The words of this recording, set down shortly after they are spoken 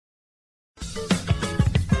The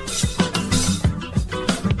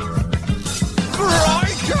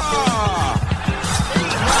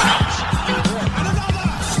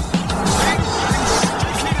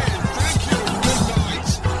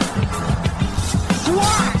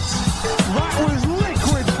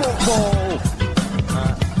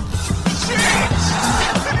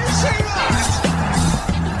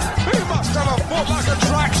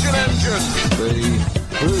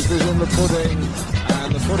proof is in the pudding,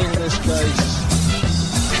 and the pudding in this case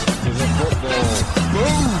is a football.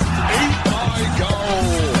 Boom! Eat my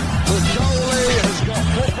goal! The goalie has got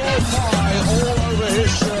football pie all over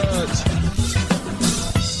his shirt.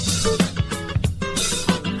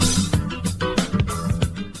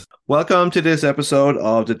 Welcome to this episode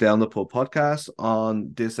of the Down the Pub podcast.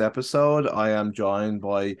 On this episode, I am joined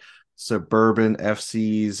by Suburban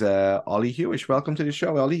FC's Ollie Hewish. Welcome to the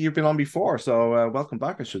show, Ollie. You've been on before, so welcome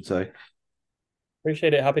back, I should say.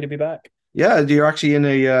 Appreciate it. Happy to be back. Yeah, you're actually in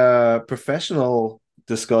a professional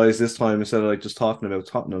disguise this time instead of like just talking about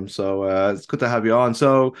Tottenham. So it's good to have you on.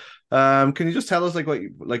 So can you just tell us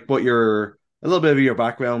what your a little bit of your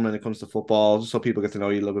background when it comes to football, just so people get to know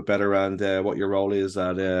you a little bit better and what your role is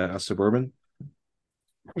at Suburban?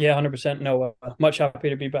 Yeah, 100%. No, much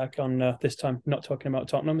happy to be back on this time, not talking about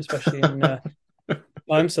Tottenham, especially in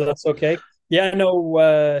time, so that's okay. Yeah,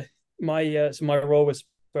 no, my role with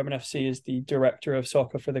Suburban FC is the director of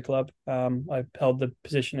soccer for the club. I've held the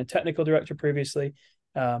position of technical director previously,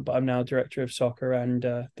 but I'm now director of soccer and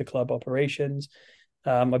the club operations.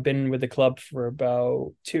 I've been with the club for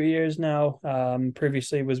about 2 years now.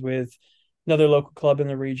 Previously was with another local club in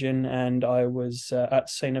the region, and I was at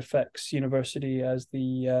St. FX University as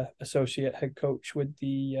the associate head coach with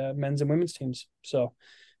the men's and women's teams. So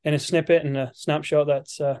in a snippet and a snapshot,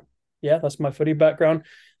 that's my footy background.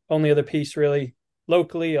 Only other piece really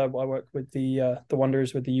locally, I work with the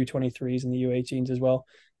Wonders with the U23s and the U18s as well.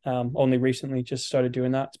 Only recently just started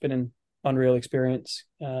doing that. It's been an unreal experience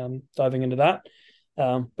diving into that.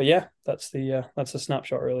 But yeah, that's the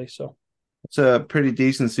snapshot really. So it's a pretty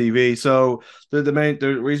decent CV. So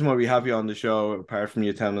the reason why we have you on the show, apart from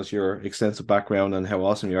you telling us your extensive background and how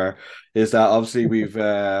awesome you are, is that obviously we've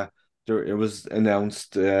it was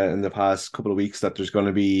announced in the past couple of weeks that there's going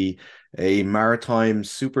to be a Maritime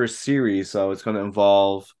Super Series. So it's going to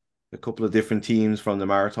involve a couple of different teams from the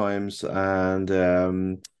Maritimes, and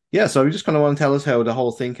so we just kind of want to tell us how the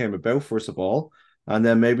whole thing came about first of all, and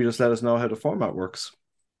then maybe just let us know how the format works.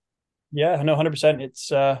 Yeah, no, 100%.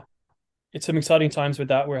 It's some exciting times with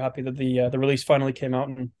that. We're happy that the release finally came out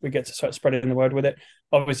and we get to start spreading the word with it.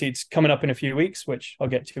 Obviously, it's coming up in a few weeks, which I'll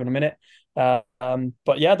get to in a minute. But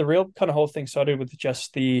yeah, the real kind of whole thing started with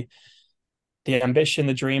just the ambition,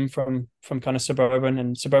 the dream from kind of Suburban.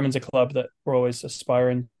 And Suburban's a club that we're always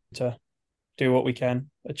aspiring to do what we can,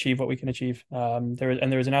 achieve what we can achieve.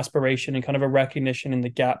 There is an aspiration and kind of a recognition in the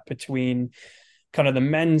gap between kind of the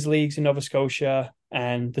men's leagues in Nova Scotia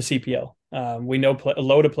and the CPL. We know a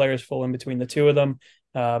load of players fall in between the two of them.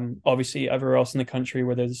 Obviously, everywhere else in the country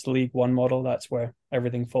where there's the League One model, that's where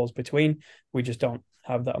everything falls between. We just don't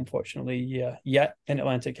have that, unfortunately, yet in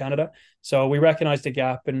Atlantic Canada. So we recognized the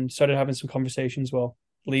gap and started having some conversations. Well,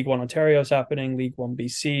 League One Ontario is happening, League One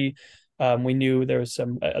BC. We knew there was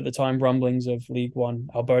some, at the time, rumblings of League One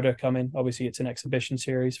Alberta coming. Obviously, it's an exhibition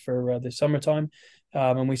series for the summertime.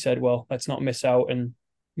 And we said, well, let's not miss out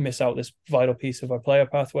this vital piece of our player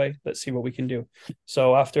pathway. Let's see what we can do.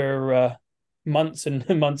 So after months and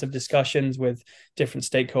months of discussions with different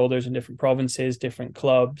stakeholders in different provinces, different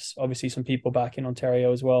clubs, obviously some people back in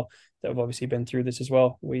Ontario as well that have obviously been through this as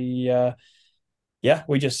well, we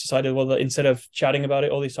just decided, well, instead of chatting about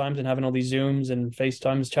it all these times and having all these Zooms and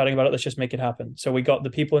FaceTimes chatting about it, let's just make it happen. So we got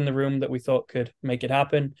the people in the room that we thought could make it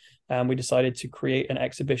happen. And we decided to create an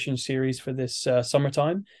exhibition series for this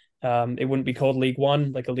summertime. It wouldn't be called League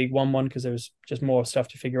One, like a League One, because there was just more stuff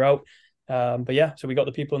to figure out. But yeah, so we got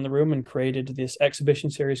the people in the room and created this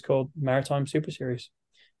exhibition series called Maritime Super Series.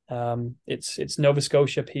 It's Nova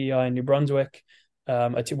Scotia, PEI, and New Brunswick.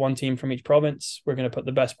 One team from each province. We're going to put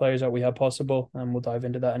the best players out we have possible, and we'll dive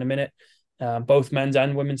into that in a minute. Both men's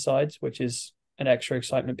and women's sides, which is an extra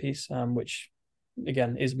excitement piece, which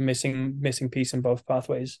again is missing piece in both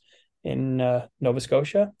pathways in Nova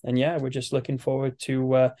Scotia. And yeah, we're just looking forward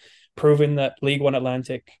to proving that League One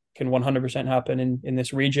Atlantic can 100% happen in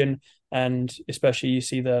this region. And especially you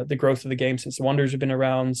see the growth of the game since the Wonders have been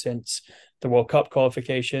around, since the World Cup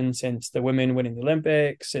qualification, since the women winning the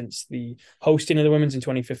Olympics, since the hosting of the women's in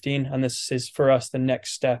 2015. And this is for us the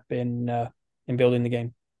next step in building the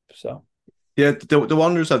game. So Yeah, the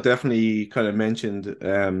Wanderers have definitely kind of mentioned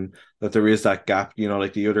that there is that gap,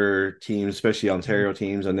 like the other teams, especially Ontario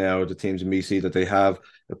teams, and now the teams in BC, that they have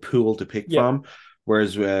a pool to pick Yeah, from,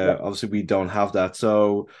 whereas yeah. obviously we don't have that.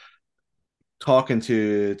 So talking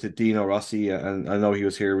to Dino Rossi, and I know he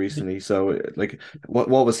was here recently. So like, what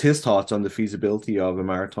was his thoughts on the feasibility of a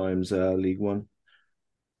Maritimes League One?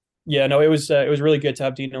 Yeah, no, it was really good to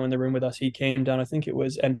have Dino in the room with us. He came down, I think it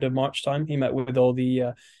was end of March time. He met with all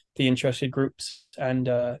the interested groups, and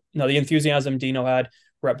no, the enthusiasm Dino had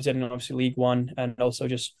representing obviously League One, and also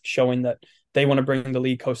just showing that they want to bring the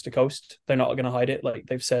league coast to coast. They're not going to hide it. Like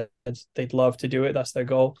they've said, they'd love to do it. That's their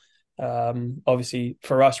goal. Obviously,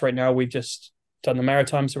 for us right now, we've just done the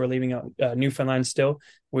Maritime, so we're leaving out Newfoundland still.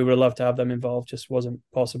 We would love to have them involved. Just wasn't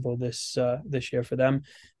possible this year for them.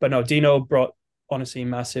 But no, Dino brought honestly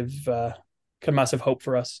massive hope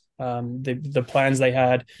for us. The plans they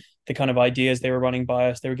had, the kind of ideas they were running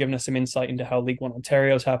by us, they were giving us some insight into how League One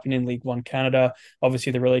Ontario is happening, League One Canada,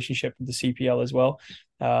 obviously the relationship with the CPL as well.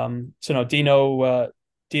 So no,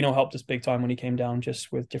 Dino helped us big time when he came down,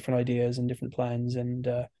 just with different ideas and different plans. And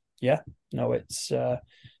yeah, no, it's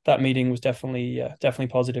that meeting was definitely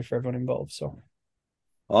positive for everyone involved. So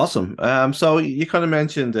Awesome. So you kind of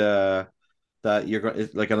mentioned that you're going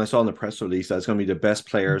like, and I saw in the press release that it's going to be the best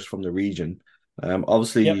players from the region. yeah.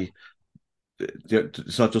 Obviously,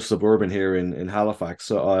 it's not just suburban here in Halifax,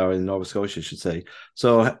 so, or in Nova Scotia, I should say.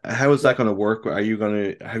 So, how is Yeah. that going to work? Are you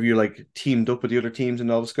going to have you like teamed up with the other teams in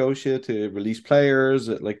Nova Scotia to release players?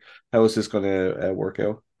 Like, how is this going to work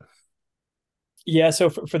out? Yeah, so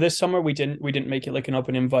for this summer we didn't make it like an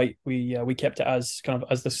open invite. We kept it as kind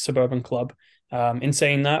of as the suburban club. In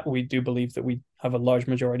saying that, we do believe that we have a large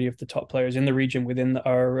majority of the top players in the region within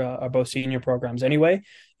our both senior programs. Anyway,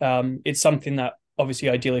 it's something that obviously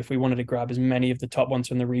ideally if we wanted to grab as many of the top ones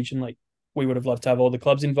from the region, like we would have loved to have all the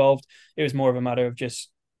clubs involved. It was more of a matter of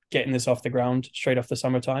just getting this off the ground straight off the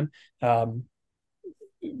summertime. Um,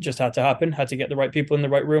 just had to happen. Had to get the right people in the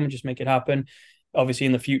right room and just make it happen. Obviously,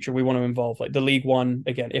 in the future, we want to involve like the League One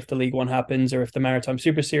again. If the League One happens, or if the Maritime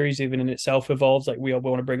Super Series even in itself evolves, like we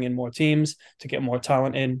want to bring in more teams to get more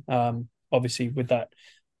talent in. Obviously, with that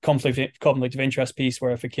conflict of interest piece,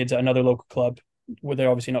 where if a kid's at another local club, well, they're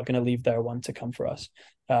obviously not going to leave their one to come for us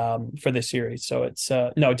for this series. So it's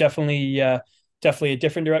no, definitely a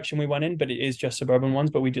different direction we went in, but it is just suburban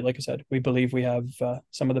ones. But we do, like I said, we believe we have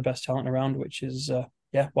some of the best talent around, which is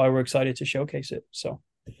yeah, why we're excited to showcase it. So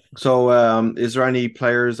So, is there any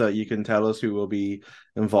players that you can tell us who will be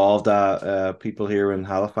involved that people here in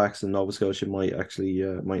Halifax and Nova Scotia might actually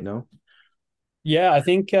might know? yeah, I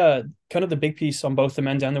think kind of the big piece on both the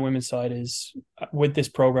men's and the women's side is with this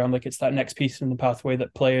program, like it's that next piece in the pathway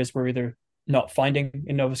that players were either not finding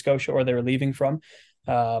in Nova Scotia or they were leaving from.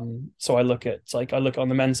 So I look on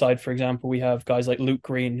the men's side, for example, we have guys like Luke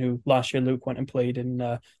Green, who last year Luke went and played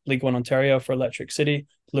in League One Ontario for Electric City.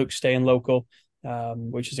 Luke's staying local,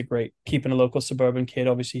 which is a great keeping a local suburban kid.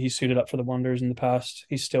 Obviously, he's suited up for the Wanderers in the past.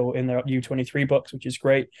 He's still in their U23 books, which is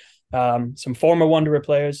great. Some former Wanderer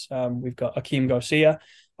players. We've got Akeem Garcia,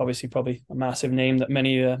 obviously probably a massive name that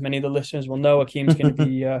many of the listeners will know. Akeem's going to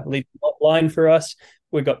be leading line for us.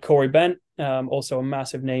 We've got Corey Bent, also a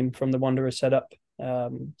massive name from the Wanderer setup.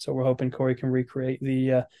 So we're hoping Corey can recreate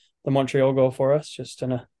the Montreal goal for us, just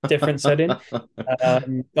in a different setting.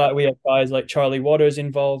 But we have guys like Charlie Waters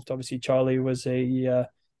involved. Obviously, Charlie was a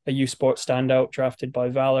U Sports standout drafted by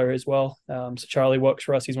Valor as well. So Charlie works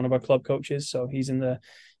for us. He's one of our club coaches, so he's in the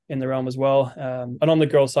realm as well. And on the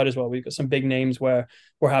girls' side as well, we've got some big names where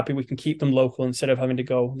we're happy we can keep them local instead of having to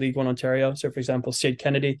go League One Ontario. So, for example, Sid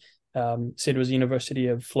Kennedy. Sid was a University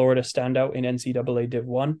of Florida standout in NCAA Div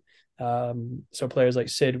 1. So players like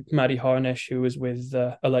Sid, Maddie Harnish, who was with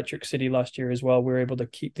Electric City last year as well, we were able to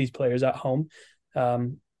keep these players at home.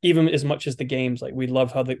 Even as much as the games, like we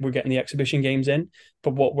love how we're getting the exhibition games in,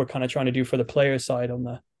 but what we're kind of trying to do for the players side on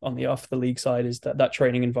the off the league side is that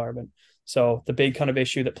training environment. So the big kind of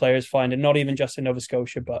issue that players find, and not even just in Nova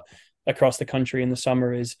Scotia, but across the country in the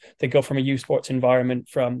summer, is they go from a U Sports environment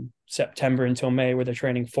from September until May, where they're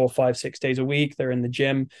training 4, 5, 6 days a week. They're in the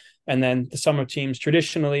gym, and then the summer teams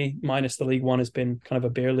traditionally, minus the League One, has been kind of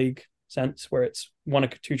a beer league sense where it's 1 or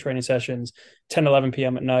 2 training sessions, 10, 11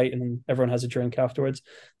 p.m. at night, and then everyone has a drink afterwards.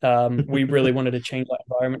 We really wanted to change that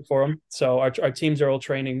environment for them. So our teams are all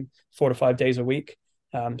training 4 to 5 days a week.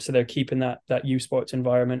 So they're keeping that U Sports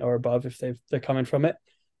environment or above if they're coming from it.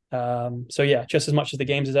 So yeah, just as much as the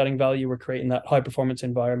games is adding value, we're creating that high performance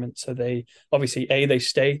environment. So they obviously they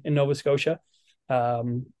stay in Nova Scotia,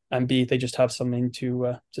 and B, they just have something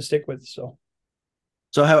to stick with. So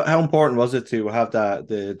how important was it to have that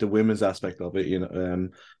the women's aspect of it?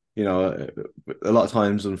 you know, a lot of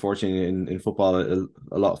times, unfortunately, in football,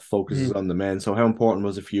 a lot of focus is Mhm. on the men. So how important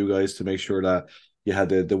was it for you guys to make sure that you had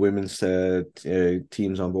the women's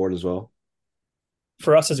teams on board as well?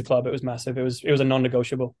 For us as a club, it was massive. It was a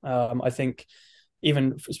non-negotiable. I think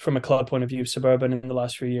even from a club point of view, Suburban in the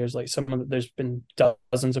last few years, like there's been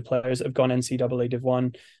dozens of players that have gone NCAA Div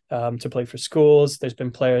 1 to play for schools. There's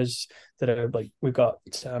been players that are like, we've got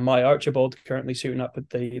Maya Archibald currently suiting up with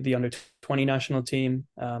the under 20 national team.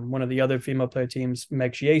 One of the other female player teams,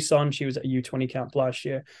 Meg Giason, she was at a U20 camp last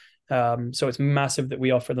year. So it's massive that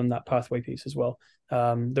we offer them that pathway piece as well.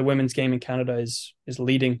 The women's game in Canada is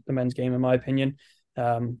leading the men's game, in my opinion.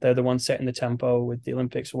 They're the ones setting the tempo with the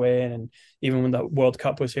Olympics win, and even when the World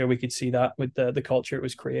Cup was here, we could see that with the culture it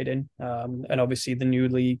was creating. And obviously the new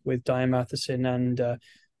league with Diane Matheson and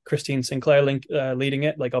Christine Sinclair leading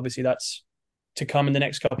it. Like obviously that's to come in the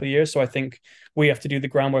next couple of years. So I think we have to do the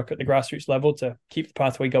groundwork at the grassroots level to keep the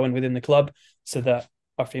pathway going within the club, so that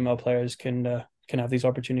our female players can have these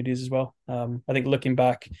opportunities as well. I think looking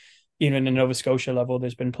back, even in Nova Scotia level,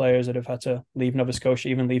 there's been players that have had to leave Nova Scotia,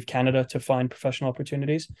 even leave Canada to find professional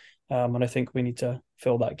opportunities. And I think we need to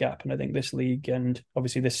fill that gap. And I think this league and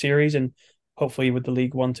obviously this series, and hopefully with the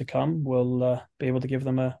League One to come, will be able to give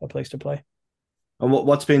them a place to play. And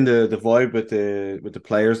what's been the vibe with the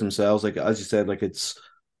players themselves? Like as you said, like it's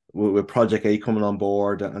with Project A coming on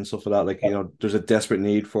board and stuff like that. Like Yeah. you know, there's a desperate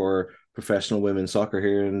need for professional women's soccer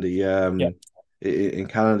here in the Yeah. in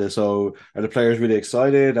Canada. So are the players really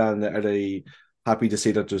excited, and are they happy to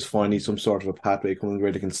see that there's finally some sort of a pathway coming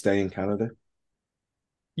where they can stay in Canada?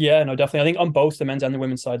 Yeah, no, definitely. I think on both the men's and the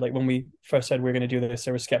women's side, like when we first said we are going to do this,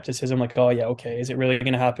 there was skepticism, like, oh yeah, okay, is it really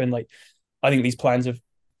going to happen? Like, I think these plans have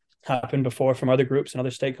happened before from other groups and other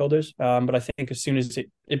stakeholders. But I think as soon as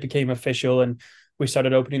it became official and we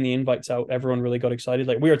started opening the invites out, everyone really got excited.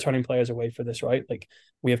 Like we are turning players away for this, right? Like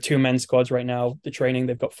we have two men's squads right now. The training,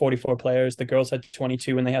 they've got 44 players. The girls had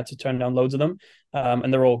 22 and they had to turn down loads of them.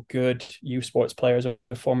 And they're all good youth sports players or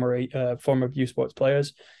former youth sports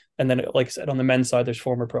players. And then, like I said, on the men's side, there's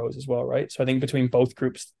former pros as well, right? So I think between both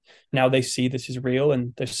groups, now they see this is real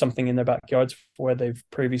and there's something in their backyards where they've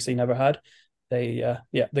previously never had. They're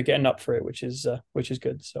getting up for it, which is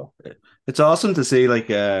good. So It's awesome to see like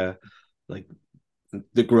the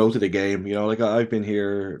growth of the game. You know, like I've been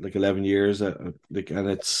here like 11 years, like, and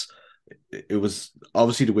it was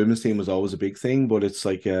obviously the women's team was always a big thing, but it's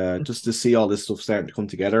like just to see all this stuff starting to come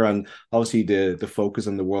together, and obviously the focus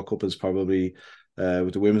on the World Cup is probably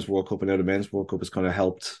with the women's World Cup and now the men's World Cup has kind of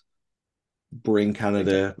helped bring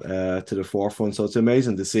Canada to the forefront. So it's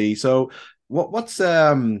amazing to see. So what's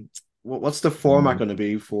the format going to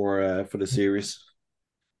be for the series?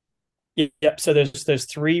 Yep. So there's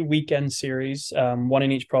three weekend series, one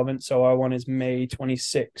in each province. So our one is May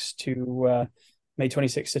 26th to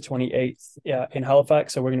 28th, yeah, in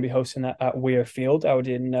Halifax. So we're going to be hosting that at Weir Field out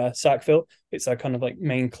in Sackville. It's our kind of like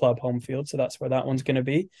main club home field. So that's where that one's going to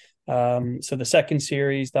be. So the second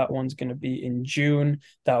series, that one's going to be in June.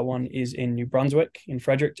 That one is in New Brunswick in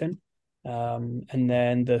Fredericton. And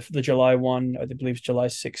then the July one, I believe it's July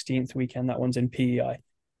 16th weekend. That one's in PEI.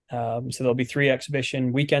 So there'll be three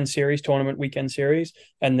exhibition weekend series, tournament weekend series,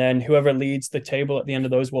 and then whoever leads the table at the end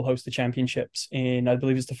of those will host the championships in, I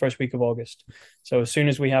believe it's the first week of August. So as soon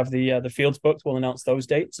as we have the fields booked, we'll announce those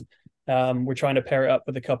dates. We're trying to pair it up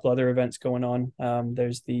with a couple other events going on.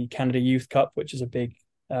 There's the Canada Youth Cup, which is a big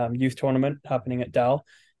youth tournament happening at Dal.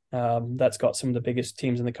 That's got some of the biggest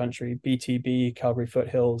teams in the country: BTB, Calgary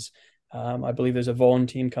Foothills. I believe there's a Vaughan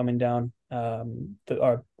team coming down.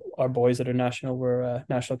 Our boys that are national were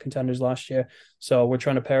national contenders last year. So we're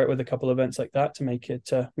trying to pair it with a couple of events like that to make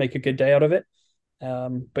a good day out of it.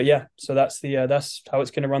 But yeah, so that's how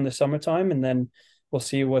it's going to run this summertime, and then we'll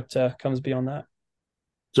see what comes beyond that.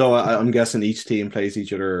 So I'm guessing each team plays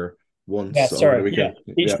each other Yeah, once over the sorry. Yeah,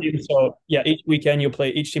 weekend. each Yeah. team. So yeah, each weekend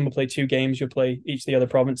each team will play two games. You'll play each of the other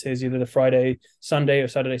provinces, either the Friday, Sunday, or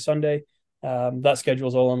Saturday, Sunday. That schedule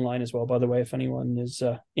is all online as well, by the way, if anyone is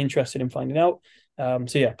interested in finding out.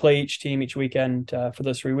 So yeah, play each team each weekend for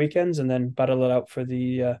those 3 weekends, and then battle it out for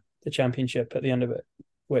the championship at the end of it.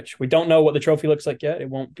 Which we don't know what the trophy looks like yet. It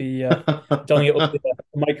won't be. Don't think it will be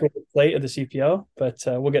a micro plate of the CPL, but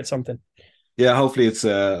we'll get something. Yeah, hopefully it's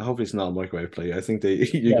not a microwave plate. I think you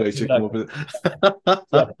Yeah, guys should come up exactly. with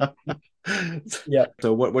Yeah, it. yeah.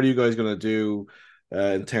 So what are you guys gonna do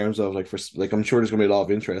in terms of like for like I'm sure there's gonna be a lot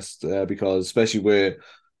of interest because especially with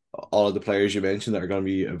all of the players you mentioned that are going to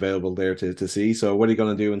be available there to see. So what are you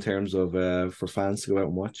going to do in terms of for fans to go out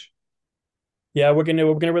and watch? Yeah, we're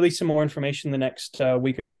gonna release some more information the next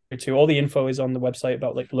week too. All the info is on the website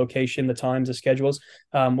about like the location, the times, the schedules.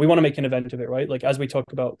 We want to make an event of it, right? Like as we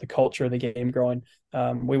talk about the culture of the game growing,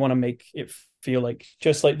 we want to make it feel like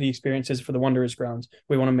just like the experiences for the Wanderers grounds.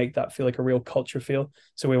 We want to make that feel like a real culture feel.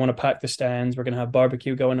 So we want to pack the stands. We're going to have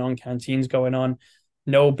barbecue going on, canteens going on.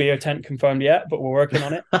 No beer tent confirmed yet, but we're working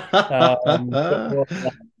on it. We're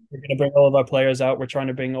going to bring all of our players out. We're trying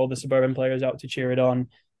to bring all the suburban players out to cheer it on.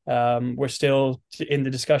 We're still in the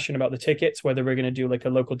discussion about the tickets, whether we're going to do like a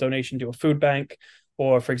local donation to a food bank,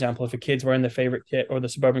 or for example, if a kid's wearing their favorite kit or the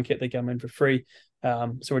suburban kit, they come in for free.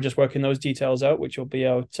 So we're just working those details out, which will be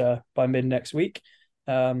out by mid next week.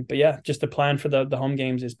 But yeah, just the plan for the home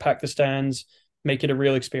games is pack the stands, make it a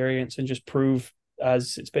real experience, and just prove,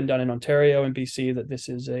 as it's been done in Ontario and BC, that this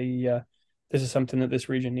is something that this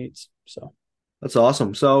region needs. So that's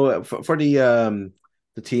awesome. So for the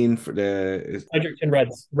team for the Fredericton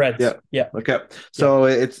Reds. Yeah. Okay. So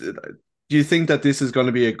do you think that this is going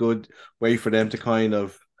to be a good way for them to kind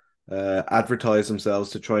of advertise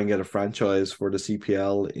themselves to try and get a franchise for the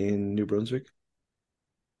CPL in New Brunswick?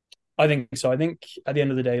 I think so. I think at the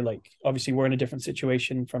end of the day, like obviously we're in a different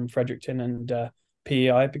situation from Fredericton and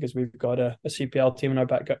PEI because we've got a CPL team in our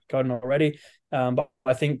back garden already. But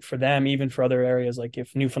I think for them, even for other areas, like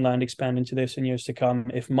if Newfoundland expand into this in years to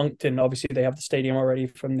come, if Moncton, obviously they have the stadium already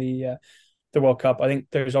from the World Cup, I think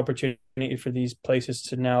there's opportunity for these places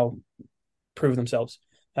to now prove themselves.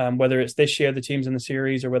 Whether it's this year, the teams in the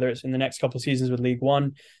series, or whether it's in the next couple of seasons with League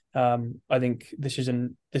One, I think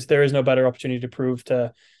there is no better opportunity to prove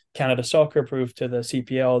to Canada Soccer, prove to the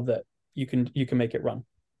CPL that you can make it run.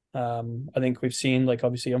 I think we've seen, like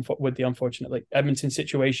obviously with the unfortunate like Edmonton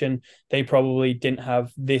situation, they probably didn't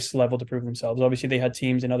have this level to prove themselves. Obviously they had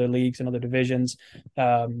teams in other leagues and other divisions,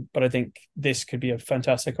 but I think this could be a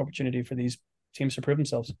fantastic opportunity for these teams to prove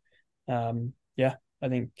themselves. I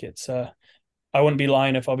think it's I wouldn't be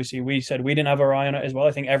lying if obviously we said we didn't have our eye on it as well.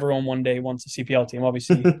 I think everyone one day wants a CPL team.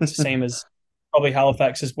 Obviously it's the same as probably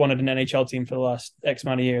Halifax has wanted an NHL team for the last X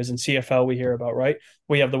amount of years, and CFL we hear about, right?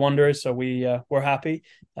 We have the Wanderers, so we're happy.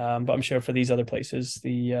 But I'm sure for these other places,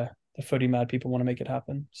 the footy mad people want to make it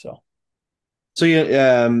happen. So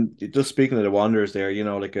yeah, just speaking of the Wanderers there,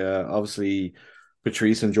 like obviously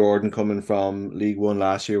Patrice and Jordan coming from League One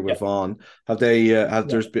last year with Vaughan. Have they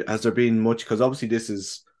has there been much, because obviously this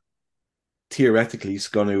is theoretically is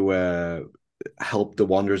going to help the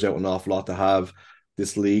Wanderers out an awful lot to have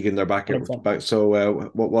this league in their back. So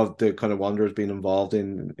what the kind of Wanderers been involved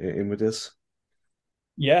in with this?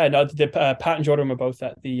 Yeah, no, Pat and Jordan were both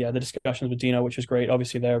at the discussions with Dino, which was great.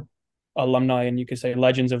 Obviously, they're alumni and you could say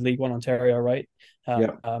legends of League One Ontario, right?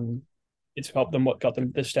 It's helped them, what got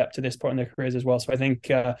them the step to this point in their careers as well. So I think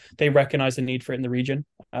they recognize the need for it in the region.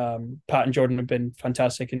 Pat and Jordan have been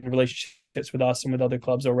fantastic in relationships with us and with other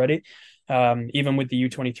clubs already. Even with the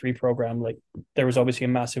U23 program, like there was obviously a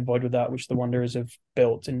massive void with that, which the Wanderers have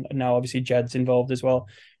built, and now obviously Jed's involved as well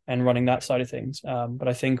and running that side of things. But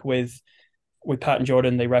I think with Pat and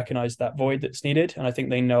Jordan, they recognize that void that's needed, and I think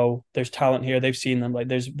they know there's talent here. They've seen them, like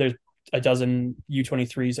there's a dozen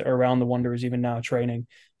U23s that are around the Wanderers even now training.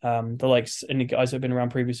 The likes and the guys that have been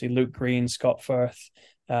around previously, Luke Green, Scott Firth,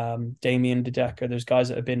 Damien DeDecker. There's guys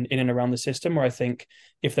that have been in and around the system where I think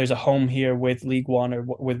if there's a home here with League One or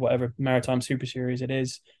with whatever Maritime Super Series it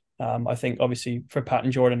is, I think obviously for Pat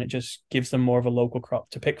and Jordan, it just gives them more of a local crop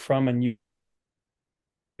to pick from, and you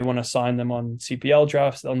want to sign them on CPL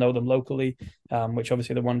drafts, they'll know them locally, which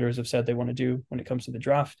obviously the Wanderers have said they want to do when it comes to the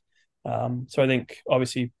draft. So I think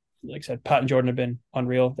obviously, like I said, Pat and Jordan have been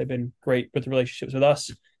unreal. They've been great with the relationships with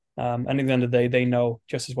us. And at the end of the day, they know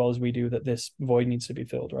just as well as we do that this void needs to be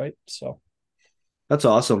filled, right? So that's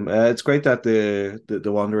awesome. It's great that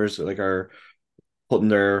the Wanderers like are putting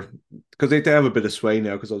their, because they have a bit of sway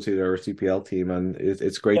now because obviously they're a CPL team, and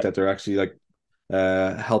it's great that they're actually like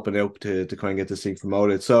helping out to kind of get this thing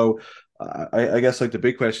promoted. So I guess like the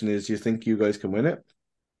big question is, do you think you guys can win it?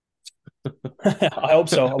 I hope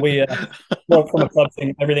so. We from a club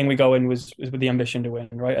thing, everything we go in was with the ambition to win,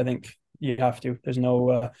 right? I think you have to. There's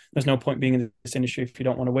no point being in this industry if you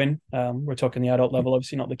don't want to win. We're talking the adult level,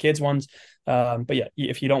 obviously not the kids ones. But yeah,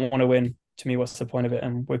 if you don't want to win, to me, what's the point of it?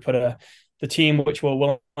 And we put the team, which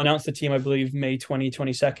we'll announce the team, I believe, May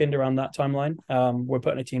 22nd, around that timeline. We're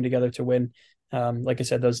putting a team together to win. Like I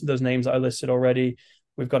said, those names that I listed already,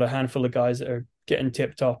 we've got a handful of guys that are getting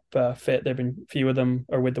tip-top fit. There've been a few of them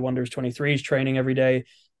are with the Wanderers 23s training every day.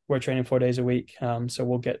 We're training 4 days a week. So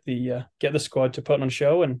we'll get the squad to put on a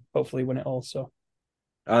show and hopefully win it all. So.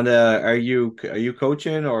 And are you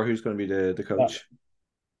coaching, or who's going to be the coach?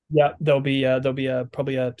 Yeah, there'll be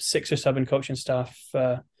probably a 6 or 7 coaching staff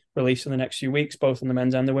released in the next few weeks, both on the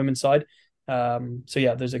men's and the women's side. So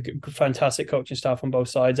yeah, there's a fantastic coaching staff on both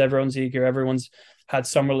sides. Everyone's eager. Everyone's had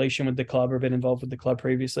some relation with the club or been involved with the club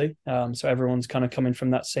previously. So everyone's kind of coming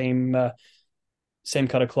from that same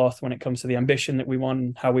cut of cloth when it comes to the ambition that we want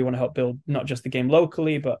and how we want to help build not just the game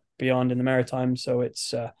locally but beyond in the Maritime. So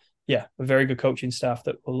it's a very good coaching staff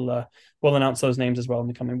that will announce those names as well in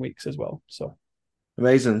the coming weeks as well. So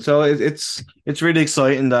amazing. So it's really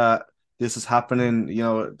exciting that this is happening. You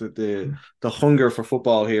know, the hunger for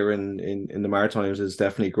football here in the Maritimes is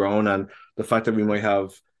definitely grown, and the fact that we might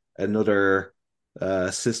have another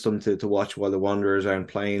system to watch while the Wanderers aren't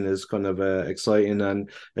playing is kind of exciting,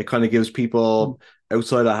 and it kind of gives people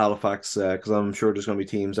outside of Halifax, because I'm sure there's going to be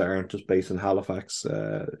teams that aren't just based in Halifax,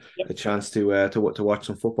 a chance to watch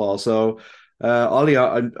some football. So Ollie,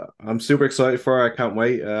 I'm super excited for it. I can't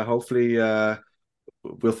wait. Hopefully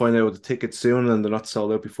we'll find out the tickets soon and they're not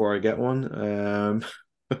sold out before I get one.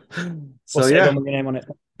 So we'll save your name on it.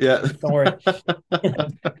 Yeah. Don't worry.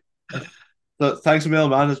 So thanks a million,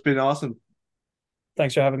 man. It's been awesome.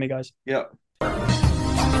 Thanks for having me, guys. Yeah.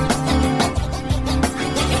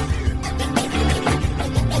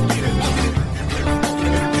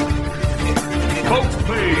 Folks,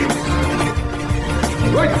 please.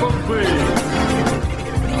 Right foot, please.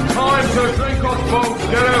 Time to drink up, folks.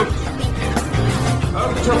 Get out.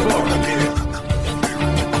 Out to book.